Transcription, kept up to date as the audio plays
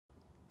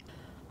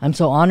I'm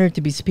so honored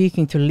to be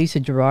speaking to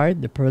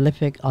LisaGerrard, the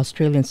prolific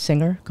Australian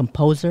singer,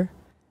 composer,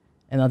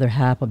 and other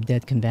half of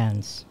Dead Can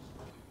Dance.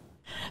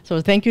 So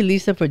thank you,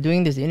 Lisa, for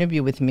doing this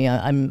interview with me.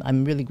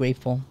 I'm really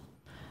grateful.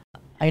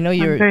 I know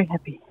you're... I'm very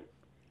happy.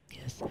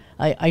 Yes.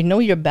 I know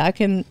you're back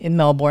in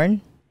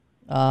Melbourne.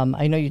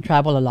 I know you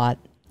travel a lot.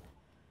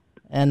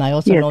 And I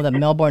also know that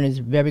Melbourne is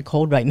very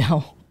cold right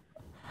now.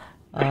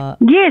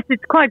 Yes,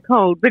 it's quite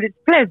cold, but it's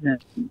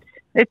pleasant.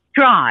 It's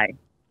dry.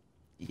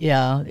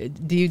 Yeah.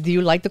 Do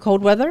you like the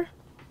cold weather?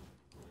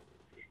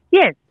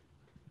 Yes.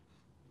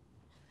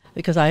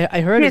 Because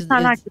I heard... Yes, I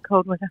like the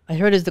cold weather. I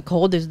heard it's the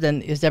coldest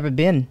than it's ever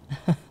been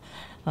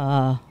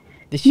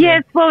this year.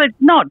 Yes, well, it's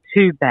not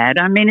too bad.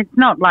 I mean, it's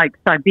not like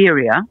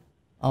Siberia,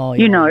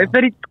 you know,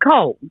 but it's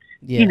cold.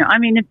 Yeah. You know, I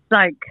mean, it's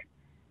like,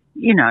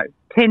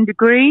 10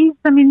 degrees.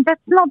 I mean,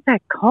 that's not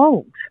that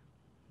cold.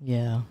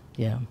 Yeah,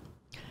 yeah.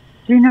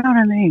 Do you know what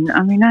I mean?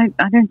 I mean,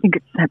 I don't think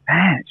it's that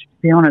bad,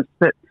 to be honest,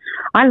 but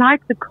I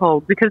like the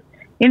cold because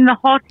in the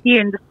hot here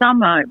in the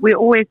summer, we're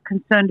always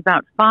concerned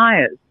about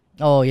fires.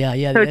 Oh, yeah,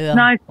 yeah. So it's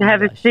nice to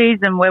have a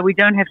season where we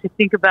don't have to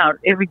think about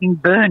everything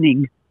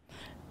burning.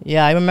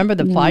 Yeah, I remember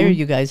the fire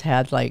you guys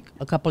had like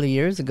a couple of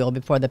years ago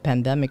before the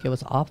pandemic. It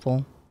was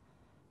awful.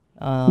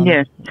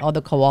 Yes. All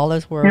the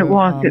koalas were, it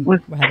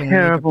was were having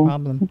terrible. a major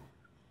problem.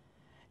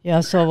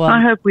 Yeah, so...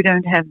 I hope we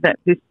don't have that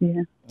this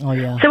year. Oh,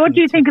 yeah. So what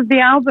do you think of the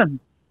album?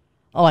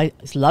 Oh,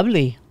 it's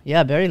lovely.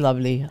 Yeah, very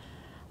lovely.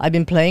 I've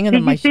been playing it.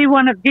 Did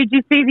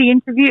you see the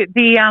interview,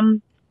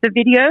 the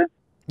video?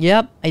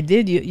 Yep, I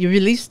did. You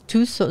released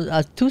two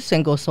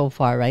singles so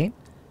far, right?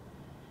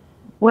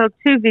 Well,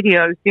 2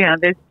 videos. Yeah,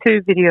 there's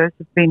 2 videos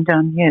have been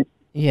done. Yes.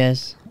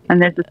 Yes.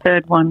 And there's a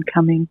 3rd one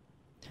coming.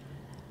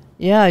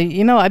 Yeah,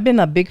 I've been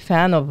a big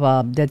fan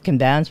of Dead Can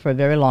Dance for a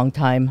very long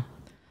time.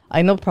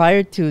 I know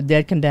prior to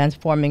Dead Can Dance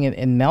forming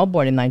in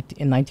Melbourne in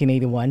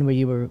 1981, where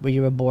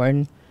you were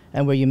born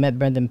and where you met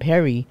Brendan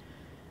Perry,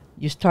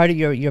 you started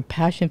your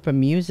passion for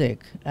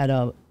music at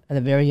a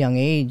very young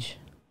age,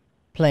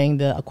 playing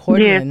the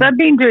accordion. Yes, I've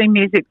been doing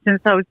music since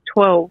I was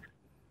 12.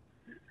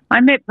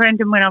 I met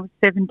Brendan when I was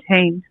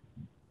 17.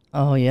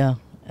 Oh yeah,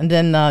 and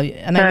then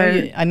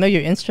I know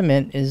your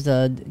instrument is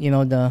the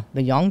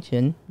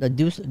yangqin, the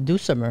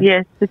dulcimer.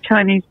 Yes, the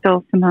Chinese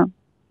dulcimer.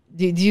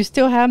 Do you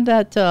still have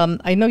that?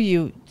 I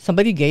know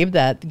somebody gave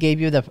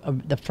you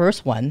the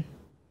first one.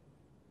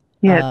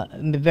 Yeah,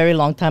 a very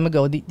long time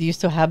ago. Do you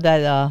still have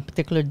that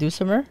particular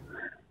dulcimer?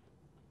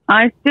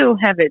 I still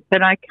have it,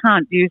 but I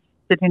can't use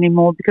it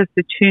anymore because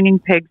the tuning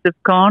pegs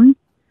have gone.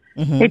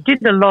 Mm-hmm. It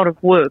did a lot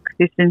of work,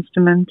 this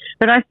instrument,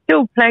 but I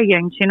still play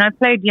yangqin. I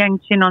played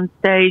yangqin on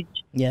stage.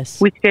 Yes.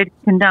 With Dead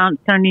Can Dance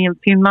only a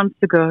few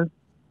months ago.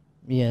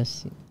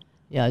 Yes,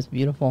 yeah, it's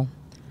beautiful.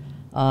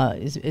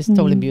 It's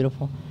totally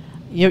beautiful.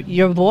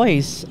 Your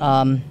voice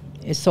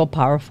is so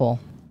powerful.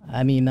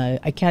 I mean,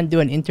 I can't do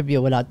an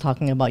interview without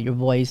talking about your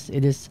voice.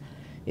 It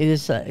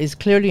is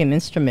clearly an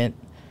instrument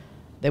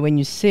that when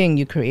you sing,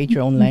 you create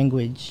your own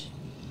language,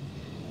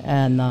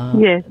 and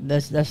yes,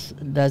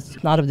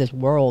 that's not of this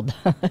world.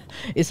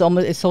 It's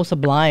so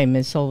sublime.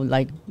 It's so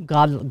like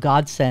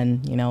God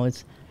sent.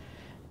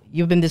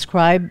 You've been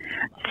described.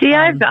 See,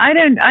 I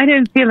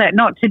don't feel that.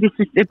 Not to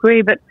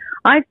disagree, but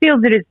I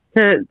feel that it's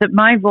that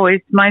my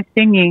voice, my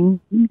singing,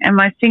 and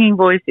my singing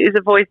voice is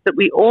a voice that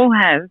we all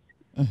have.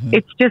 Mm-hmm.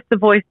 It's just the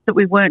voice that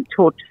we weren't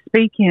taught to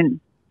speak in.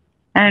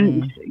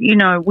 And,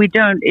 we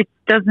don't, it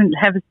doesn't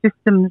have a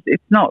systems, it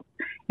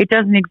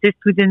doesn't exist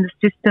within the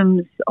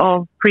systems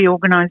of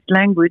pre-organized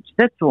language,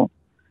 that's all.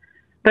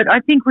 But I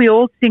think we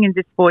all sing in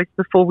this voice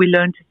before we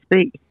learn to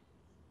speak,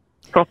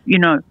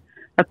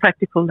 a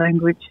practical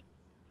language.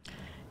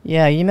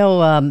 Yeah,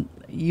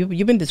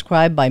 you've been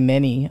described by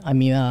many. I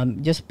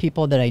mean, just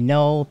people that I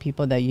know,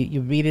 people that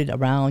you read it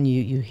around,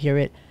 you hear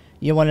it.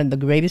 You're one of the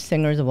greatest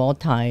singers of all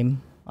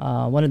time.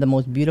 One of the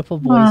most beautiful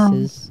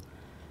voices,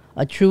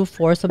 a true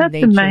force of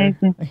nature. That's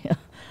amazing.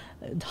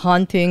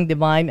 Haunting,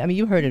 divine. I mean,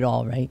 you heard it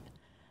all, right?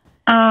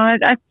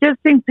 I just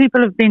think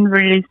people have been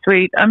really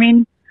sweet. I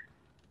mean,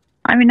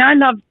 I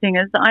love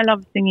singers. I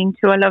love singing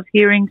too. I love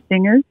hearing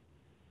singers.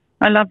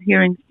 I love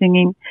hearing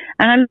singing.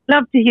 And I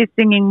love to hear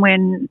singing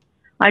when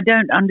I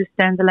don't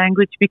understand the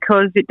language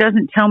because it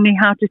doesn't tell me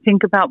how to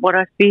think about what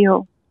I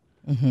feel.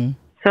 Mm-hmm.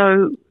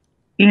 So,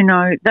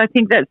 I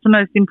think that's the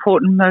most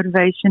important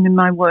motivation in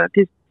my work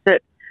is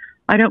that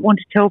I don't want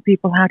to tell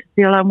people how to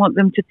feel. I want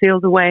them to feel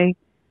the way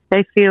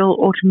they feel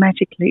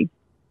automatically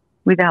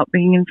without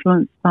being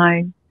influenced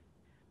by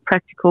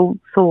practical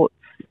thoughts,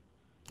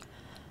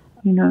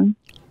 when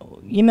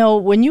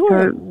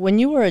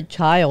you were a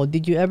child,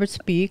 did you ever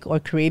speak or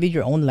created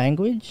your own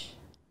language?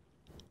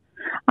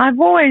 I've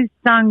always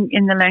sung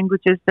in the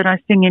languages that I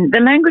sing in. The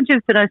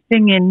languages that I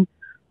sing in,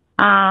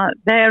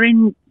 they're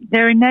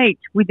innate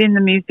within the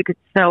music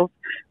itself.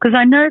 Because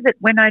I know that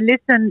when I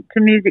listen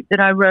to music that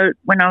I wrote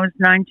when I was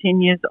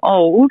 19 years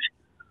old,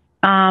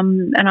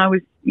 and I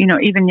was,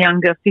 even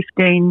younger,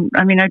 15.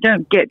 I mean, I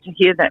don't get to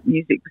hear that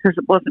music because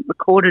it wasn't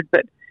recorded,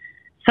 but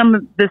some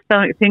of the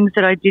things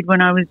that I did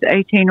when I was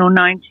 18 or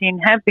 19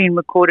 have been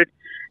recorded.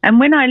 And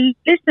when I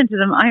listen to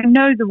them, I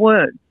know the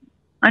words.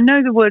 I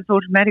know the words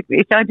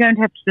automatically. I don't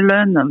have to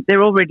learn them.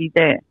 They're already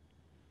there.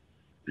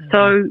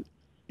 So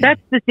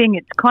that's the thing.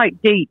 It's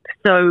quite deep.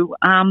 So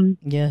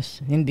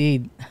yes,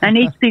 indeed. and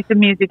each piece of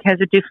music has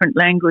a different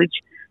language.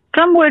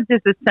 Some words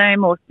are the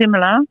same or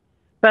similar,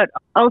 but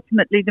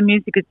ultimately the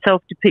music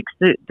itself depicts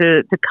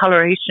the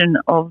coloration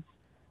of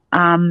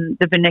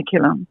the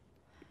vernacular.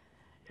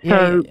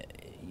 So,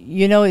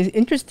 you know, it's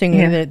interesting.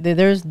 Yeah.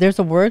 There's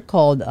a word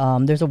called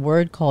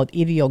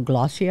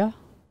idioglossia,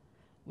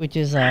 which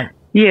is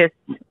yes,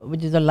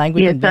 which is a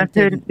language yes, invented.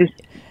 I've heard of this.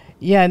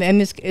 Yeah,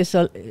 and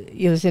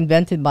it was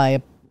invented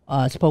by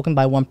spoken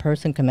by one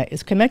person.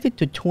 It's connected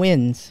to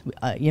twins.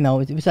 You know,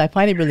 I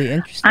find it really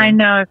interesting. I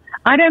know.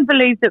 I don't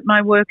believe that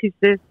my work is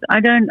this. I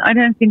don't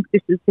think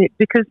this is it,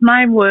 because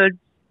my words,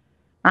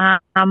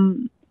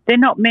 they're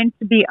not meant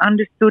to be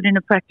understood in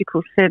a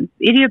practical sense.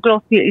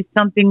 Idioglossia is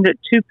something that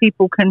two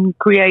people can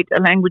create a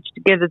language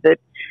together, that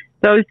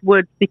those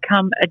words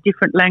become a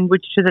different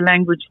language to the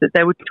language that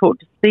they were taught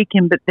to speak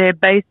in, but they're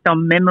based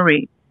on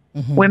memory.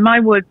 Mm-hmm. Where my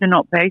words are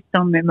not based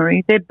on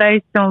memory. They're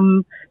based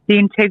on the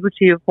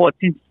integrity of what's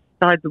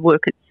inside the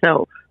work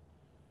itself.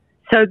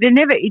 So they're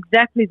never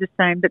exactly the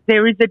same, but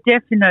there is a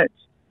definite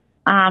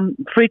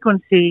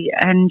frequency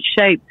and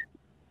shape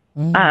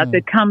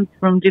that comes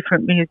from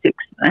different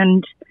musics.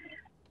 And,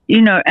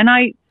 you know,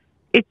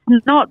 it's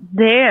not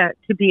there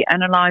to be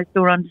analysed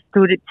or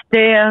understood. It's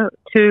there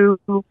to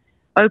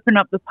open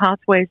up the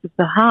pathways of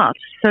the heart,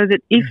 so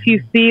that if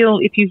you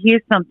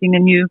hear something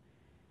and you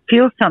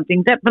feel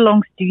something, that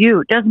belongs to you.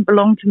 It doesn't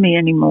belong to me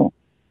anymore.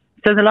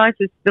 So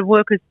the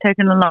work has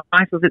taken a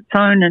life of its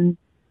own,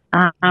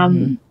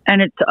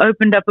 and it's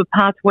opened up a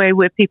pathway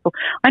where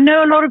I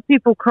know a lot of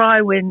people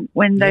cry when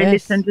they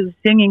listen to the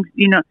singing,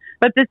 you know,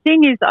 but the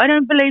thing is, I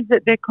don't believe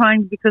that they're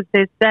crying because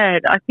they're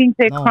sad. I think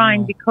they're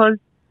crying because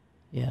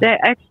they're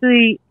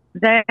actually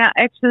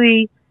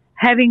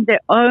having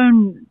their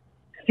own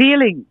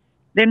feelings.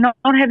 They're not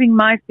having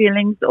my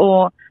feelings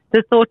or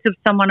the thoughts of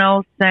someone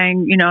else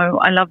saying, you know,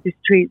 I love this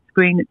tree, it's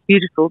green, it's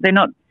beautiful. They're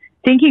not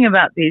thinking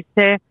about this.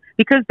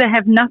 Because they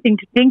have nothing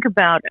to think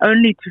about,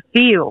 only to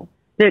feel,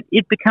 that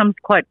it becomes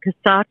quite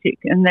cathartic,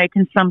 and they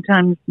can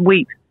sometimes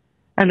weep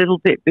a little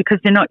bit because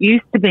they're not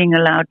used to being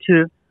allowed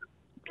to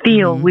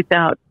feel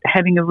without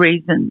having a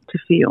reason to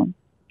feel. Do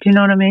you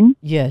know what I mean?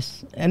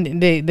 Yes.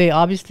 And they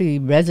obviously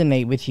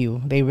resonate with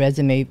you. They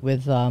resonate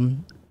with I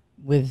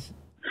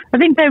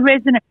think they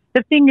resonate.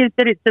 The thing is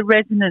that it's a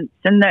resonance,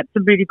 and that's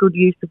a really good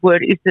use of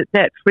word, is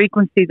that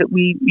frequency that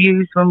we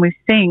use when we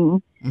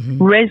sing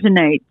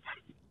resonates.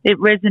 It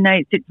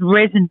resonates, it's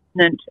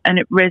resonant, and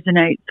it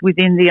resonates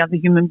within the other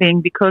human being,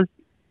 because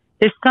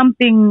there's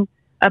something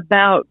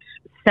about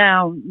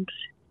sound.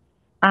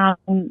 I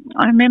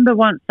remember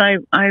once I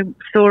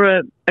saw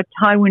a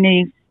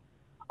Taiwanese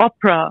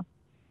opera.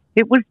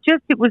 It was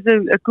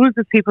a group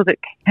of people that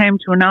came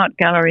to an art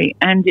gallery,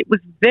 and it was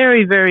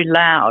very, very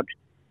loud.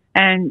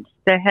 And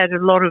they had a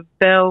lot of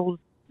bells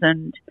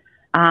and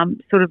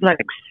sort of like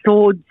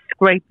sword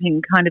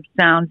scraping kind of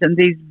sounds, and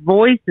these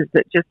voices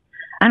that just,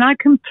 and I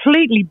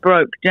completely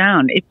broke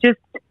down. It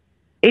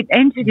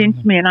entered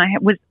into me, and I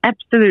was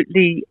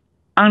absolutely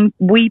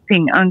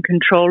weeping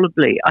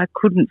uncontrollably. I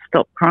couldn't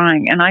stop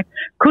crying, and I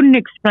couldn't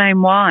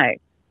explain why,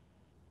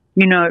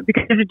 you know,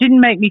 because it didn't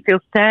make me feel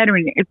sad or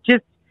anything.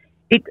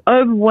 It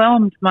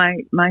overwhelmed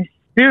my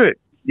spirit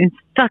in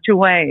such a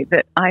way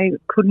that I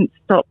couldn't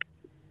stop.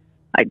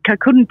 I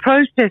couldn't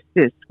process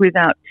this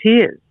without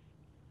tears.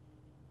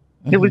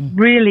 It was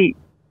really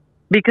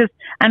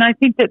and I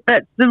think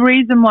that's the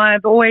reason why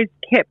I've always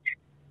kept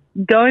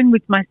going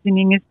with my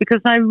singing, is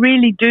because I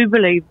really do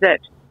believe that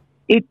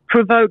it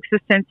provokes a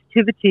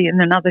sensitivity in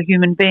another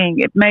human being.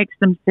 It makes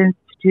them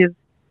sensitive.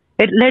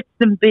 It lets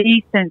them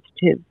be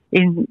sensitive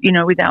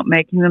without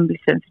making them be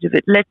sensitive.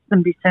 It lets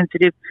them be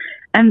sensitive.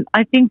 And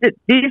I think that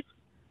this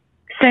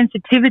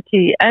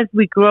sensitivity, as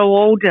we grow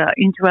older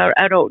into our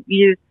adult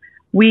years,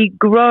 we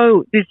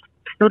grow this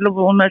sort of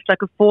almost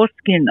like a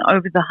foreskin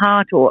over the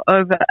heart or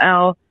over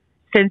our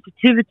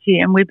sensitivity,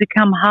 and we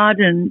become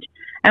hardened.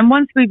 And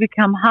once we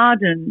become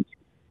hardened,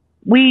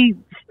 we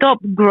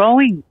stop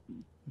growing,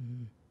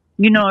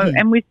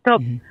 and we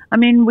stop,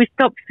 we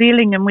stop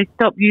feeling, and we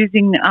stop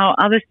using our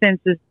other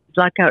senses,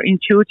 like our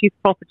intuitive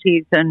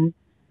properties, and,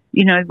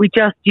 we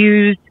just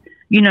use,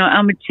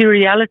 our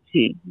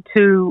materiality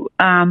to,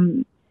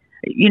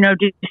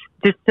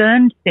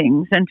 discern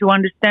things and to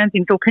understand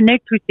things or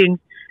connect with things,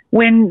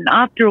 when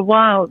after a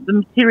while the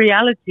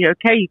materiality,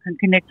 okay, you can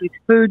connect with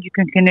food, you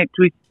can connect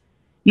with,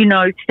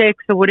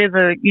 sex or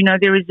whatever,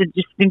 there is a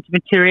distinct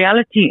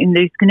materiality in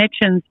these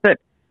connections, but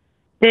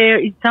there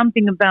is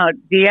something about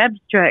the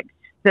abstract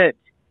that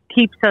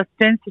keeps us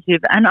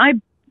sensitive, and I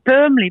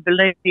firmly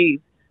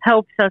believe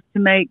helps us to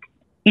make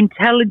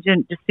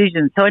intelligent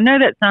decisions. So I know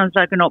that sounds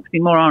like an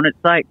oxymoron.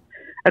 It's like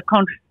a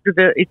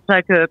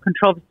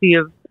controversy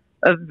of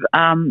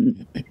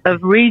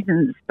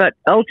reasons, but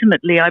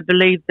ultimately I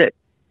believe that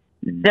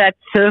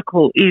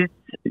circle is,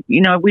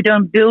 we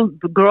don't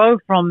grow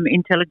from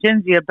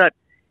intelligentsia, but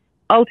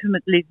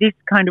ultimately this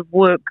kind of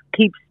work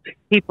keeps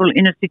people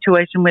in a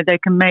situation where they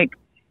can make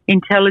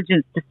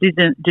intelligent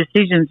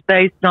decisions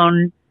based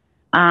on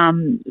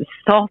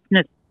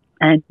softness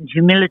and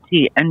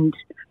humility and,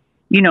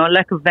 you know, a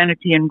lack of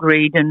vanity and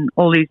greed and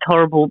all these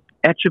horrible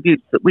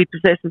attributes that we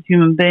possess as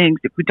human beings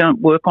if we don't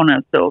work on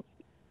ourselves.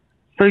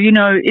 So, you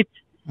know, it's,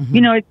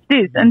 you know, it's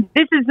this. And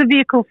this is the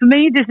vehicle. For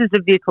me, this is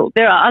a vehicle.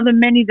 There are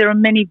many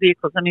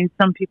vehicles. I mean,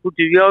 some people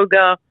do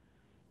yoga,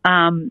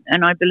 and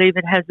I believe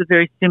it has a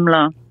very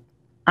similar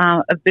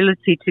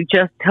ability to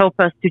just help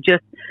us to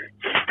just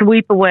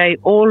sweep away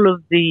all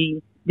of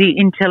the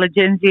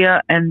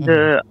intelligentsia and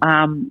the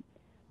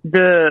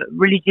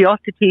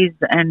religiosities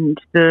and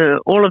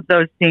all of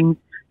those things,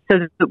 so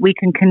that we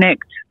can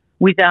connect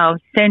with our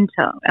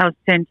center,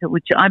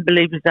 which I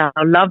believe is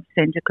our love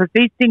center, because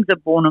these things are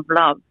born of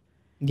love.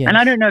 Yes. And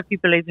I don't know if you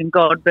believe in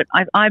God, but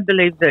I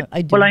believe that,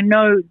 I do. well, I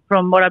know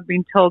from what I've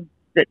been told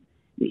that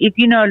if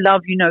you know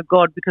love, you know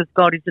God, because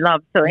God is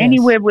love. So Yes.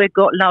 anywhere where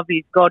love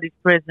is, God is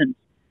present.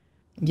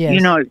 Yes. You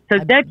know, so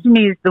that to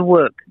me is the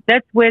work.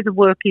 That's where the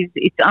work is.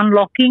 It's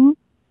unlocking,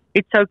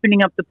 it's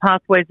opening up the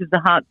pathways of the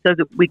heart so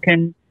that we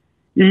can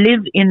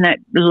live in that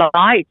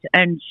light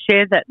and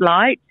share that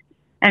light.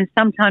 And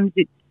sometimes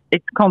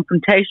it's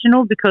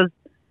confrontational, because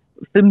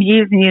for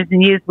years and years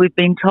and years we've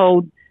been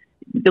told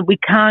that we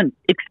can't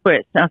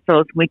express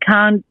ourselves. We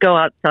can't go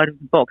outside of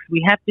the box.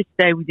 We have to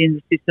stay within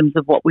the systems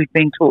of what we've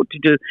been taught to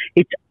do.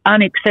 It's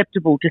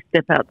unacceptable to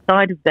step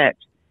outside of that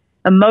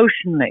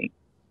emotionally,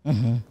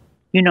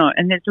 you know,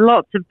 and there's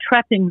lots of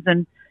trappings.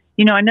 And,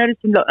 you know, I notice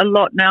a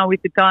lot now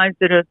with the guys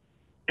that are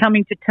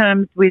coming to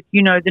terms with,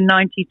 you know, the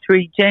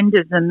 93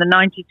 genders and the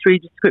 93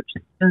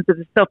 descriptions of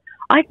the self.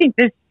 I think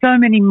there's so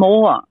many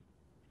more.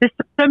 There's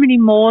so many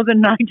more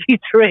than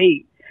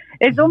 93.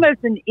 It's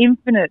almost an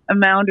infinite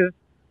amount of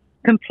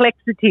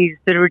complexities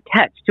that are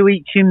attached to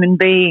each human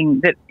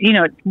being, that, you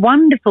know, it's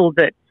wonderful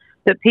that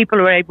people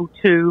are able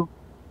to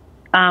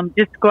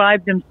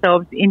describe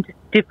themselves into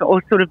different,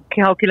 or sort of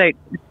calculate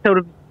sort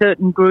of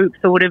certain groups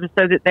or whatever,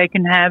 so that they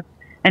can have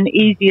an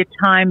easier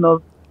time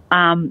of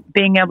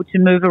being able to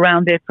move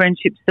around their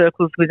friendship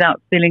circles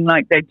without feeling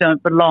like they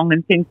don't belong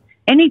and things.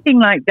 Anything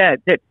like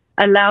that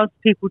allows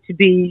people to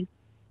be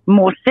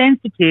more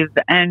sensitive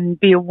and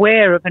be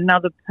aware of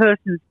another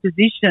person's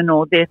position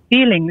or their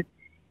feelings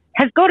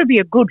has got to be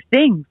a good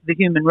thing for the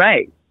human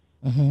race.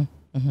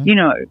 You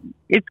know,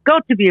 it's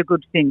got to be a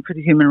good thing for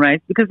the human race,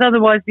 because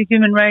otherwise the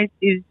human race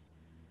is,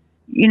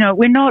 you know,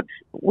 we're not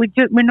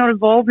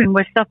evolving,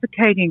 we're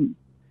suffocating.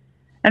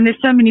 And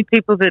there's so many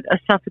people that are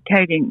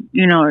suffocating,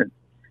 you know.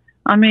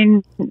 I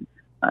mean,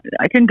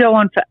 I can go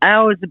on for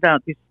hours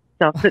about this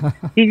stuff, but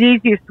the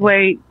easiest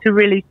way to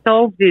really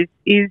solve this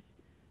is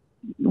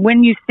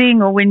when you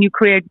sing or when you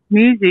create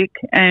music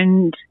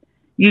and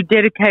you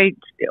dedicate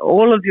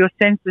all of your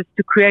senses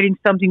to creating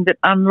something that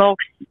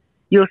unlocks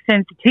your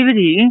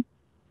sensitivity,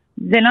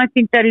 then I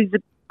think that is a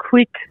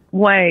quick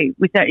way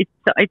with that.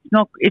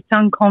 It's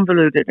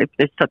unconvoluted, if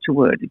there's such a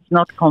word. It's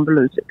not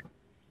convoluted.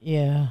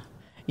 Yeah.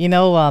 You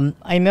know,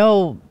 I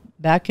know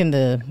back in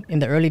the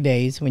early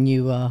days when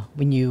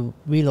you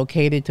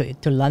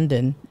relocated to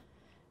London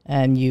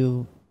and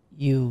you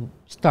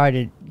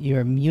started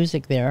your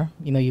music there,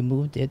 you know, you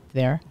moved it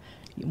there.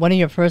 One of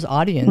your first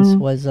audience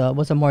was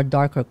a more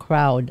darker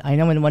crowd. I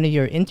know in one of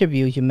your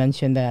interviews you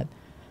mentioned that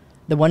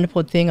the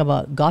wonderful thing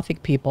about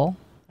Gothic people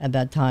at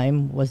that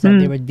time was that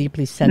they were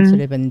deeply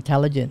sensitive and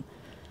intelligent.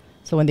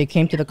 So when they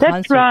came to the concert,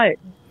 that's right.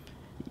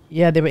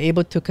 Yeah, they were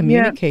able to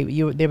communicate.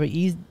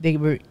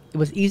 It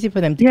was easy for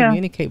them to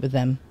communicate with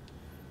them.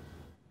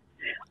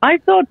 I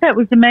thought that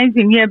was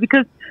amazing,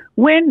 because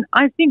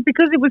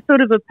because it was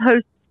sort of a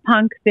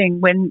post-punk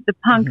thing, when the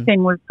punk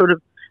thing was sort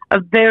of a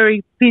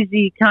very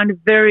fizzy, kind of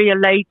very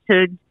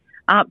elated,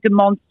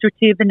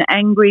 demonstrative and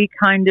angry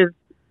kind of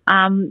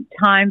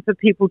time for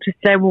people to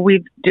say, well,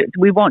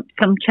 we want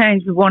some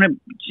change, we want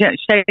to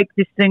shake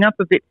this thing up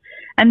a bit.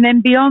 And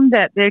then beyond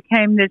that, there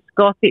came this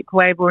Gothic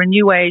wave, or a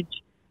new age,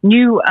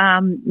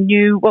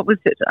 what was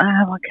it?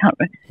 I can't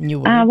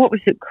remember. What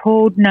was it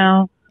called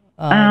now?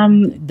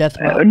 Death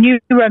rock. New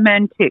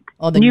romantic.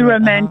 Oh, new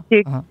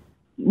romantic.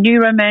 New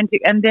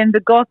romantic. And then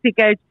the Gothic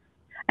age.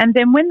 And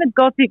then when the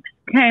Gothics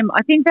came,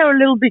 I think they were a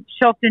little bit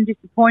shocked and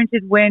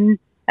disappointed when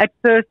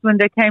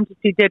they came to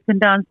see Dead Can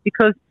Dance,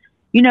 because,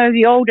 you know,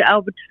 the old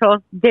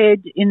Albatross,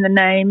 Dead in the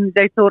name,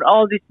 they thought,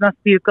 oh, this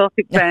must be a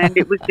Gothic band.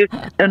 It was just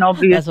an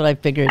obvious. That's what I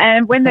figured.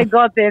 And when they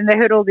got there and they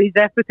heard all these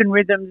African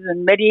rhythms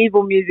and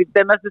medieval music,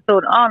 they must have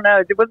thought, oh,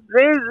 no, this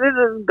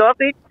is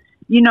Gothic,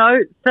 you know.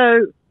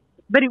 So,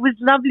 but it was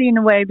lovely in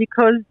a way,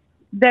 because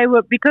they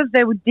were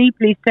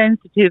deeply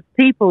sensitive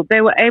people.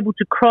 They were able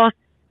to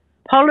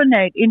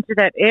cross-pollinate into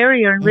that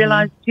area and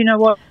realize, you know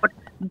what,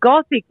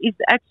 Gothic is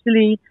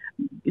actually,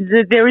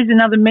 there is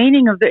another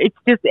meaning of it. It's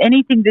just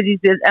anything that is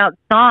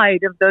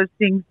outside of those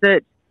things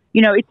that,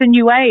 you know, it's a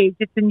new age,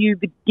 it's a new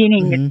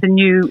beginning, it's a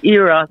new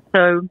era.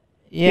 So,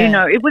 you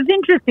know, it was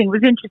interesting. It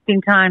was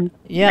interesting times.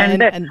 Yeah,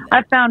 and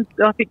I found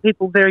Gothic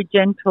people very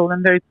gentle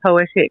and very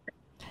poetic.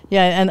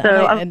 Yeah, and So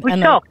I was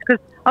shocked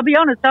because I'll be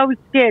honest, I was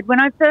scared when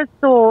I first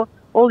saw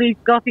all these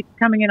Gothics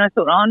coming in. I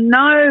thought, oh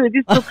no,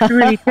 this looks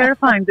really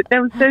terrifying. But they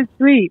were so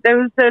sweet. They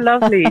were so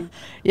lovely.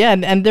 Yeah,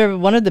 and they're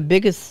one of the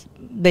biggest.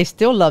 They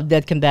still love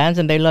Dead Can Dance,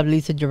 and they love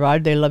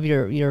LisaGerrard. They love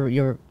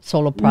your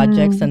solo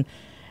projects, and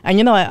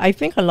you know, I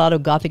think a lot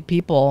of Gothic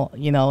people,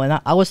 you know,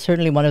 and I was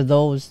certainly one of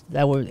those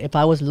that were. If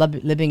I was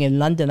living in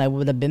London, I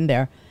would have been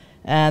there.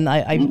 And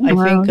I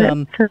Wow, think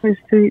that's so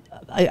sweet.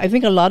 I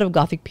think a lot of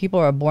Gothic people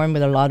are born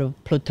with a lot of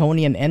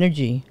Plutonian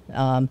energy.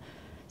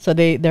 So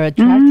they're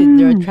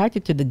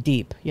attracted to the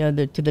deep, you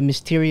know, to the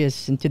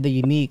mysterious and to the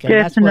unique. And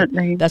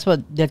Definitely. That's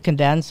what Dead Can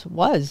Dance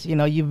was. You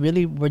know, you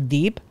really were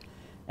deep,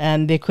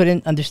 and they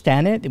couldn't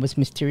understand it. It was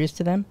mysterious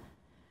to them.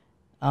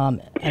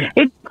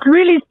 It's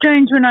really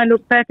strange when I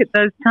look back at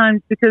those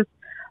times because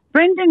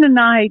Brendan and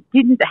I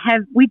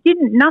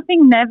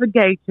nothing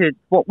navigated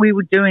what we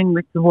were doing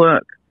with the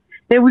work.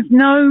 There was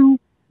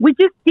we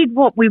just did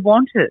what we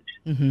wanted.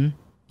 Mm-hmm.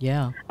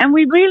 Yeah. And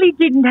we really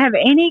didn't have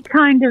any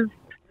kind of,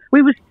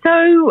 we were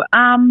so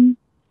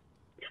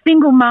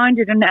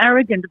single-minded and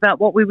arrogant about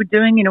what we were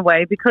doing in a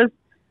way because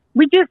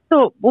we just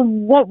thought, well,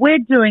 what we're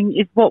doing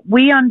is what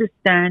we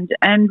understand,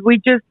 and we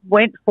just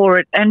went for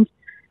it. And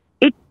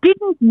it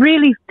didn't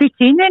really fit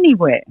in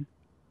anywhere.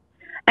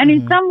 And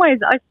in some ways,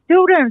 I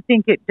still don't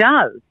think it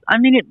does. I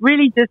mean, it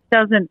really just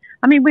doesn't.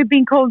 I mean, we've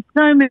been called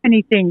so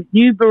many things,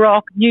 new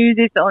Baroque, new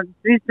this, or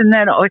this and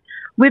that. Or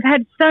we've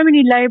had so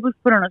many labels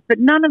put on us, but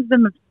none of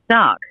them have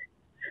stuck.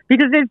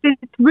 Because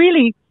it's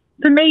really,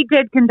 for me,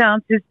 Dead Can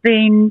Dance has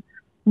been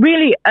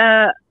really,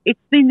 it's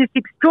been this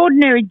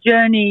extraordinary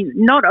journey,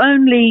 not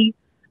only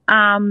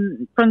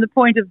from the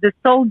point of the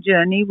soul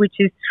journey, which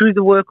is through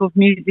the work of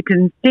music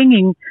and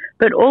singing,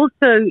 but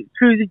also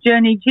through the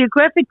journey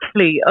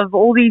geographically of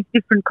all these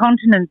different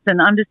continents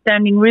and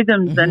understanding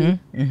rhythms and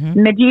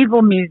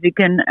medieval music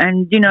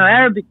and you know,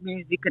 Arabic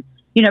music and,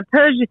 you know,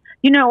 Persian,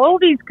 you know, all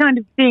these kind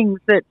of things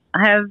that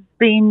have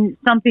been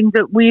something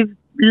that we've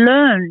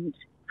learned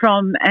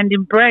from and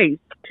embraced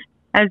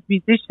as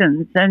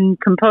musicians and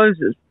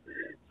composers.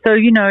 So,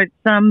 you know,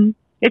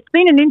 it's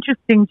been an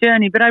interesting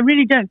journey, but I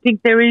really don't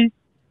think there is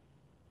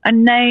a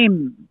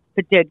name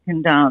for Dead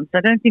Can Dance.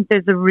 I don't think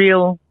there's a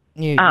real.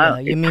 You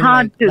it's mean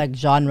hard like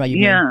genre? You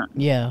yeah, mean?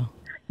 Yeah.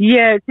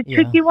 Yeah, it's a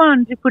tricky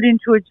one to put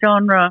into a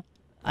genre.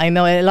 I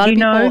know a lot of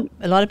people.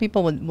 A lot of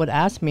people would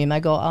ask me, and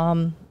I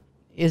go,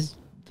 is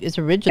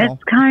original?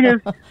 It's kind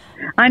of.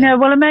 I know.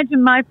 Well,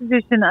 imagine my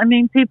position. I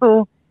mean,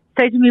 people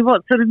say to me,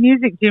 "What sort of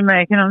music do you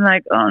make?" And I'm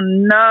like, "Oh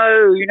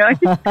no, you know,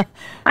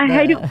 I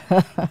hate it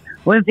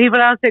when people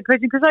ask that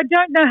question because I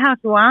don't know how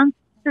to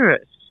answer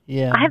it."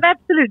 Yeah. I have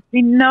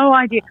absolutely no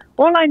idea.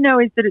 All I know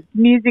is that it's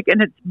music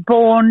and it's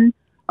born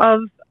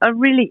of a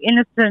really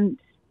innocent,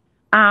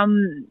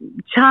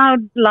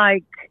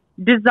 childlike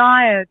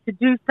desire to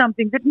do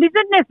something that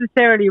isn't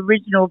necessarily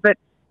original, but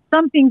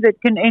something that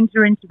can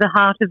enter into the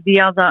heart of the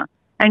other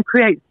and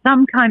create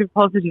some kind of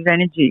positive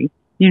energy,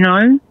 you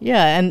know?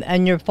 Yeah,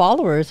 and your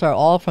followers are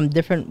all from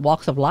different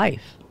walks of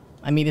life.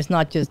 I mean, it's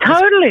not just...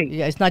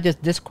 Totally. It's not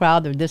just this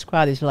crowd or this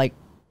crowd. It's like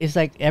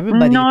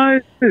everybody. No.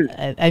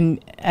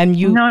 And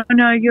you...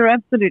 No, you're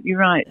absolutely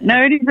right.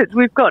 No, it is.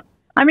 We've got...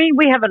 I mean,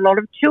 we have a lot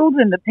of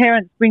children. The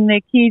parents bring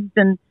their kids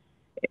and,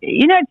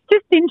 you know, it's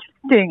just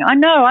interesting. I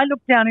know. I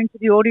look down into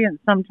the audience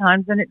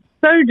sometimes and it's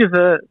so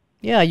diverse.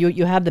 Yeah,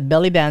 you have the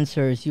belly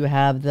dancers. You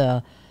have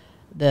the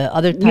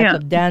other types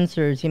of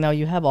dancers. You know,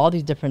 you have all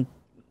these different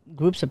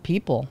groups of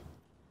people.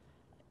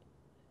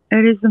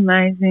 It is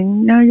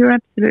amazing. No, you're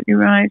absolutely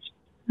right.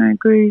 I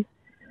agree.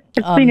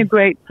 It's been a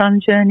great fun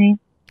journey.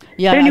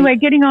 Yeah. But anyway,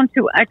 getting on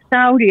to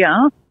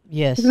Exaudia.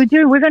 Yes.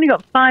 We've only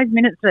got 5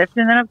 minutes left,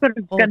 and then I've got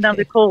to get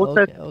another call.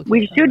 So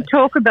we should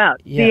talk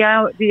about the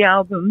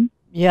album.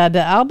 Yeah,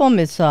 the album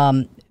is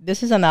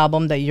this is an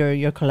album that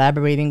you're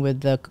collaborating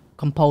with the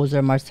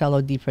composer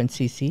Marcello De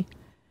Francisci.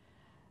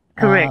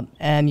 Correct.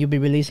 And you'll be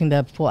releasing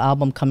the full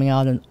album coming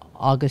out on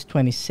August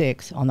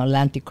 26th on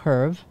Atlantic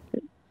Curve.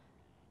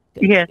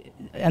 Yes.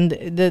 And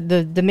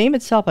the name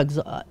itself,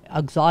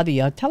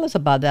 Exaudia, tell us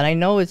about that. I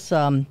know it's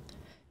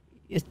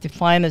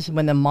defined as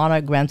when the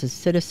monarch grants a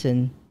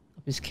citizen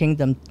of his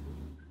kingdom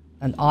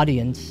an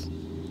audience.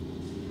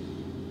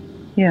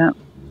 Yeah.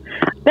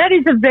 That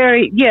is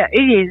it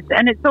is.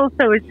 And it's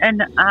also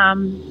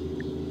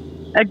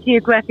a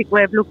geographic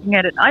way of looking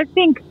at it. I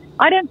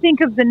don't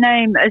think of the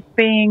name as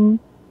being,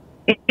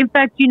 in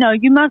fact, you know,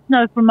 you must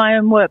know from my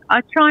own work,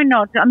 I try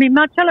not to, I mean,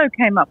 Marcello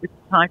came up with the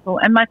title,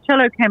 and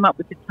Marcello came up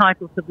with the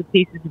titles of the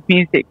pieces of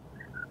music.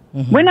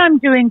 Mm-hmm. When I'm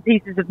doing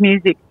pieces of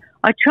music,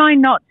 I try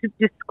not to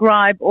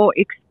describe or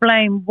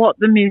explain what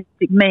the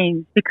music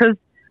means, because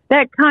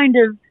that kind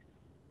of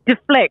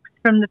deflects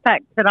from the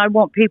fact that I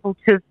want people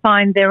to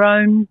find their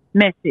own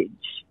message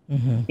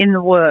in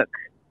the work,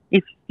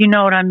 if you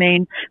know what I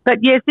mean.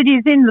 But yes, it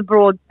is in the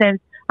broad sense.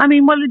 I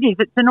mean, well, it is.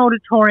 It's an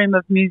auditorium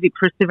of music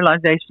for a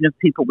civilization of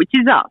people, which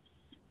is us.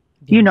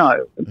 Yes. You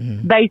know,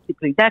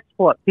 basically, that's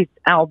what this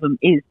album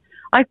is.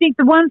 I think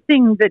the one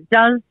thing that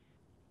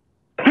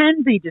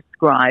can be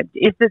described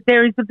is that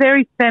there is a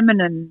very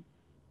feminine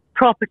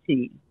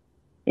property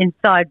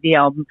inside the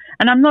album.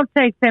 And I'm not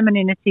saying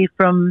femininity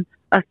from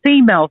a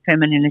female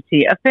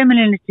femininity, a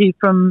femininity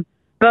from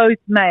both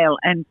male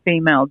and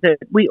female, that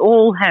we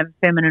all have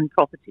feminine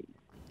properties.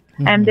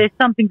 Mm-hmm. And there's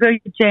something very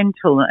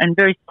gentle and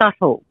very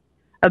subtle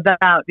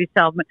about this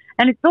album.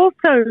 And it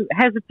also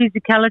has a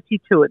physicality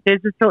to it.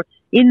 There's a sort,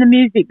 in the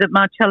music that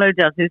Marcello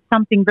does, there's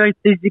something very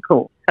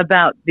physical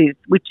about this,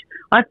 which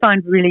I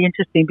find really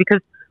interesting,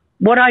 because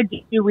what I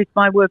do with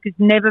my work is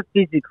never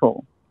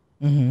physical.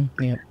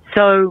 Mm-hmm. Yeah.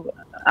 So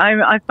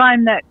I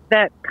find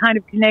that kind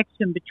of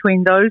connection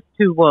between those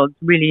two worlds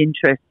really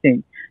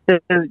interesting,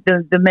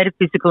 the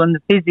metaphysical and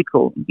the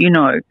physical, you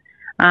know,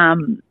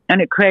 and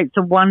it creates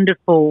a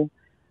wonderful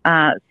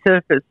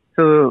surface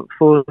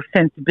for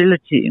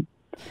sensibility.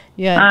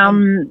 Yeah.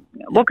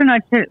 What can I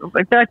tell?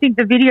 I think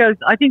the videos.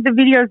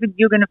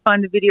 You're going to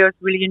find the videos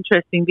really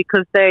interesting,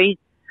 because they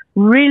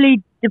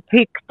really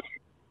depict,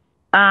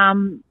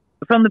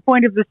 from the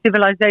point of the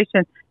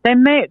civilization,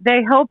 they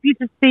help you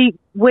to see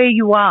where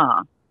you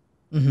are.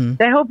 Mm-hmm.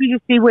 They help you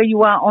to see where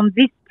you are on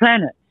this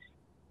planet.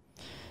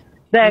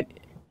 That,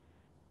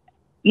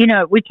 you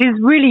know, which is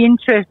really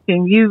interesting.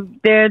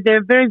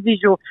 They're very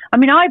visual. I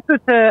mean, I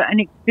prefer an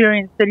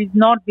experience that is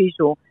not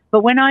visual,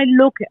 but when I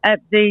look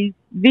at these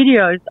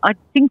videos, I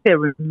think they're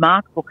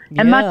remarkable.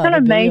 And Marcello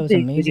made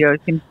these videos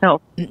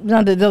himself.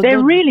 No,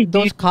 they're really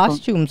beautiful. Those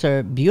costumes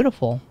are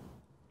beautiful.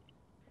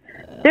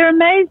 They're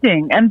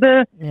amazing. And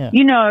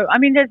you know, I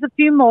mean, there's a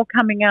few more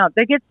coming out.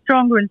 They get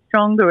stronger and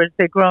stronger as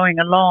they're growing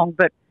along,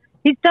 but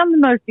he's done the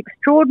most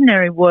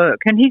extraordinary work,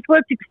 and he's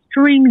worked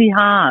extremely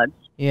hard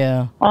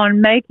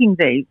on making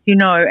these, you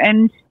know,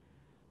 and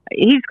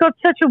he's got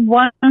such a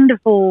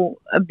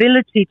wonderful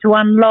ability to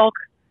unlock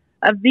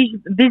a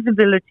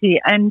visibility,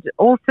 and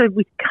also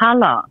with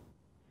colour,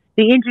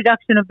 the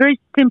introduction of very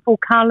simple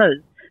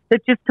colours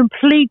that just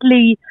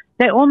completely,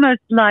 they're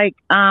almost like,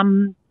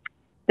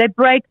 they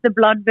break the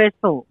blood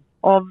vessel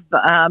of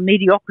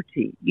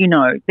mediocrity, you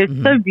know. They're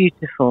so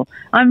beautiful.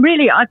 I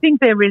think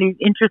they're really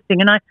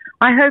interesting, and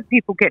I hope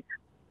people get,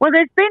 well,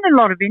 there's been a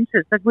lot of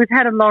interest. Like, we've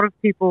had a lot of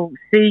people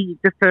see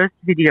the first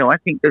video. I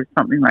think there's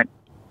something like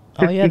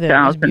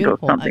 50,000 or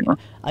something.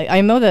 I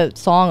know that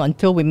song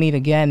 "Until We Meet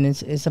Again"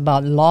 is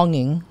about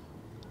longing.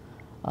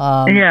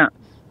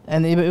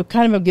 And it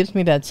kind of gives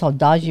me that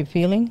saudade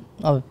feeling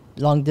of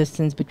long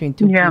distance between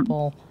two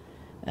people.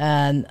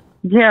 And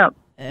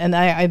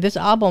and this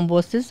album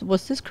was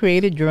this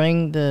created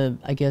during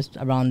I guess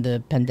around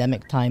the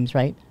pandemic times,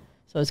 right?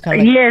 So it's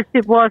kind of like, yes,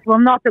 it was. Well,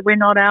 not that we're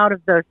not out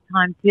of those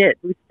times yet.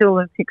 We're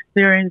still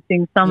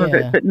experiencing some of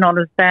it, but not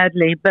as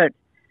badly. But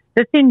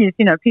the thing is,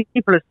 you know,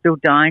 people are still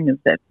dying of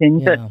that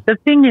thing. Yeah. But the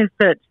thing is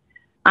that,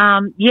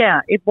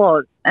 it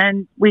was.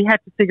 And we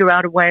had to figure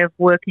out a way of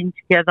working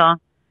together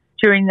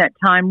during that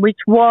time, which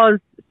was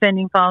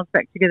sending files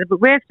back together. But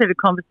we actually had a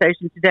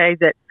conversation today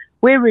that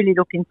we're really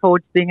looking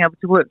forward to being able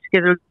to work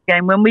together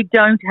again when we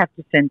don't have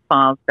to send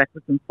files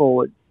backwards and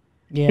forwards.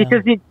 Yeah.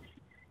 Because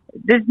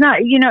there's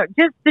not, you know,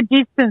 just the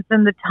distance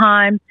and the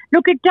time.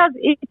 Look,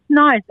 it's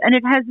nice, and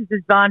it has its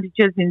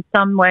advantages in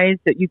some ways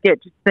that you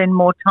get to spend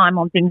more time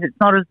on things. It's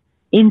not as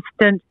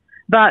instant,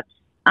 but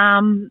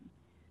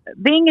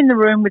being in the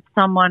room with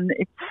someone,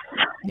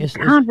 you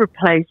can't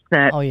replace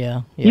that. Oh,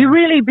 yeah. You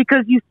really,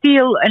 because you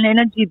feel an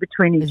energy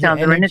between each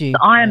other, and it's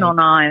iron on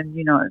iron,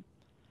 you know.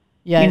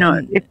 Yeah, you know,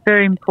 it's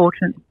very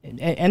important.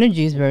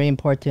 Energy is very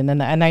important,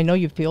 and I know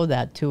you feel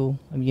that too.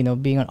 You know,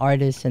 being an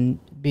artist and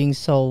being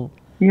so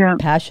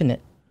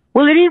passionate.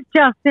 Well, it is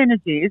just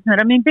energy, isn't it?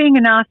 I mean, being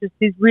an artist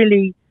is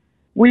really,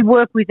 we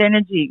work with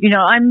energy. You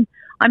know, I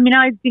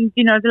think,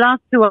 you know, the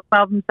last two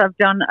albums I've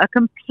done are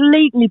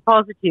completely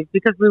positive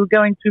because we were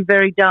going through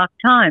very dark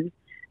times.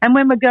 And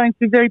when we're going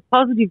through very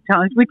positive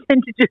times, we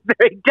tend to do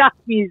very dark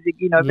music,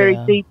 you know, very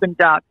deep and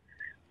dark.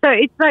 So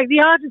it's like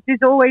the artist is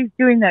always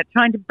doing that,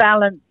 trying to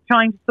balance,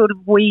 trying to sort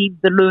of weave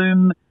the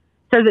loom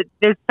so that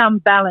there's some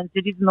balance.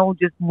 It isn't all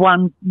just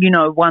one, you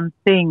know, one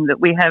thing,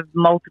 that we have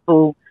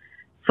multiple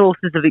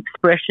sources of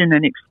expression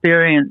and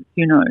experience,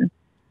 you know.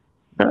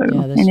 So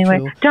anyway,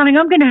 true. Darling,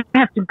 I'm going to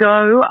have to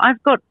go.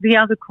 I've got the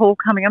other call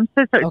coming. I'm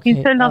so sorry. Okay,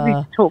 It's been so lovely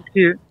to talk to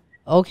you.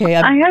 Okay.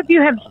 I hope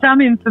you have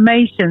some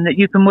information that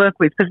you can work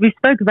with, because we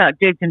spoke about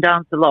Dead Can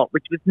Dance a lot,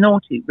 which was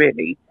naughty,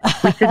 really.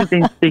 We should have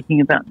been speaking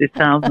about this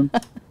album.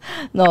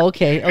 No,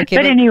 okay.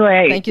 But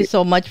anyway. Thank you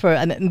so much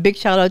and a big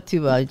shout out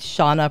to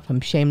Shauna from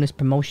Shameless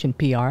Promotion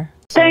PR.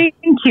 Thank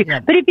you. Yeah.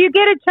 But if you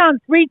get a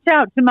chance, reach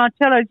out to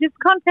Marcello. Just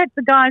contact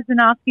the guys and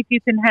ask if you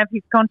can have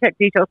his contact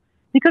details,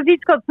 because he's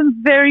got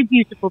some very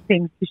beautiful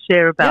things to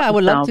share about. Yeah, I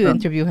would love album. to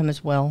interview him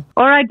as well.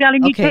 All right,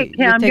 darling. You Okay, take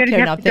care. you I'm take going to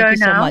care have now. to go Thank you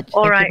so now. much.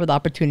 All Thank right. you for the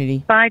opportunity.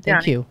 Bye, Thank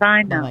darling. you.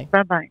 Bye now.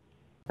 Bye-bye. Bye-bye.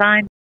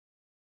 Bye.